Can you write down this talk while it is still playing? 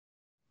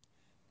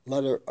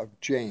Letter of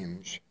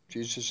James,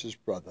 Jesus'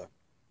 brother,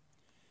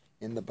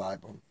 in the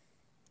Bible,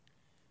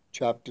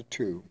 chapter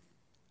 2,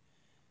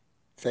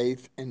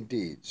 Faith and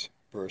Deeds,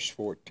 verse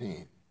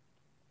 14.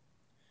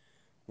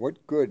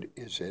 What good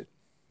is it,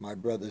 my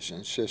brothers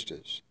and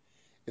sisters,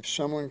 if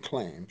someone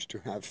claims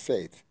to have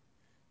faith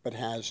but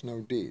has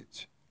no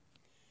deeds?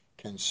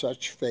 Can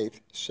such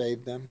faith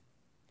save them?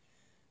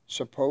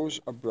 Suppose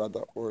a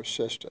brother or a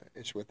sister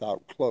is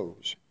without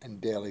clothes and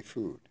daily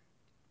food.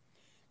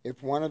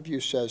 If one of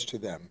you says to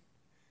them,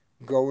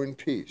 "Go in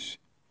peace,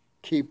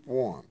 keep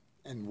warm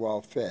and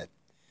well fed,"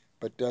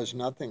 but does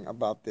nothing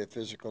about their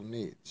physical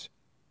needs,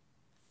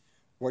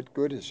 what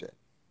good is it?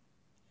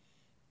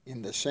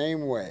 In the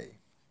same way,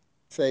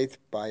 faith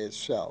by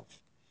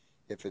itself,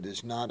 if it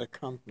is not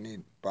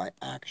accompanied by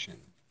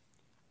action,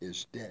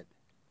 is dead.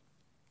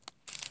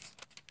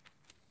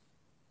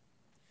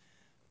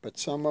 But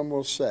someone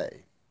will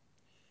say,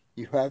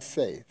 "You have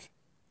faith,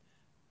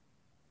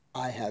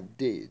 I have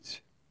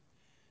deeds.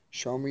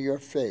 Show me your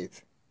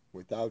faith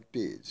without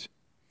deeds,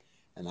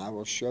 and I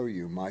will show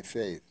you my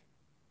faith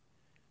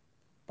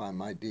by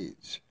my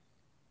deeds."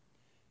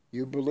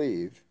 You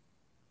believe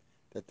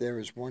that there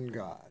is one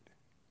God.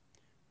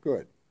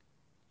 Good.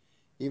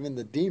 Even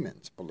the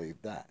demons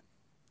believe that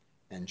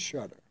and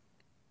shudder.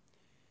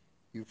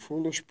 You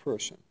foolish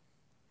person,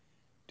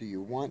 do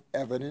you want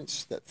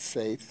evidence that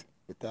faith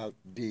without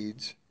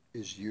deeds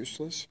is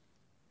useless?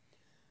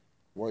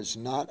 Was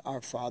not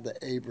our father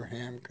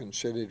Abraham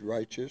considered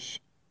righteous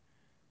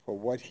for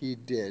what he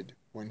did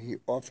when he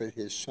offered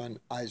his son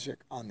Isaac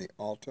on the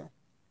altar?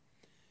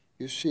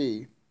 You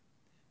see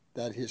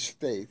that his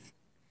faith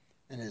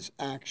and his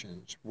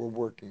actions were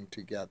working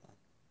together,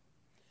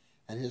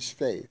 and his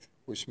faith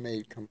was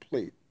made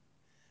complete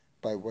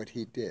by what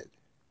he did.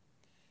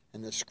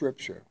 And the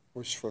scripture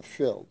was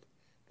fulfilled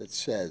that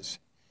says,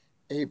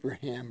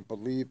 "Abraham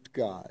believed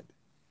God,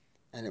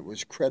 and it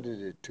was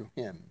credited to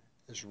him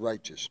as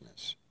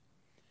righteousness,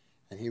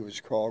 and he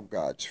was called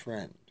God's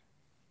friend."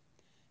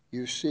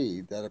 You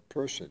see that a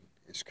person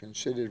is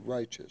considered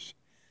righteous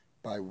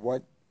by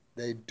what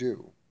they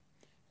do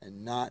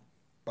and not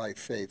by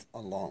faith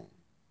alone.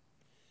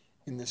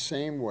 In the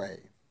same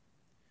way,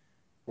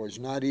 was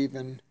not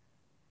even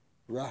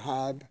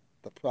Rahab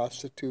the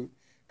prostitute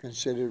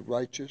considered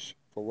righteous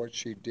for what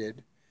she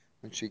did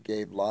when she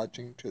gave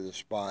lodging to the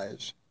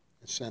spies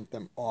and sent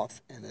them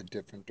off in a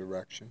different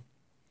direction?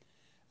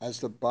 As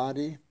the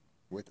body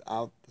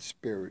without the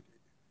spirit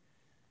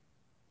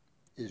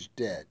is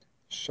dead,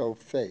 so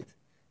faith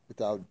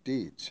without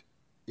deeds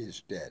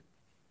is dead.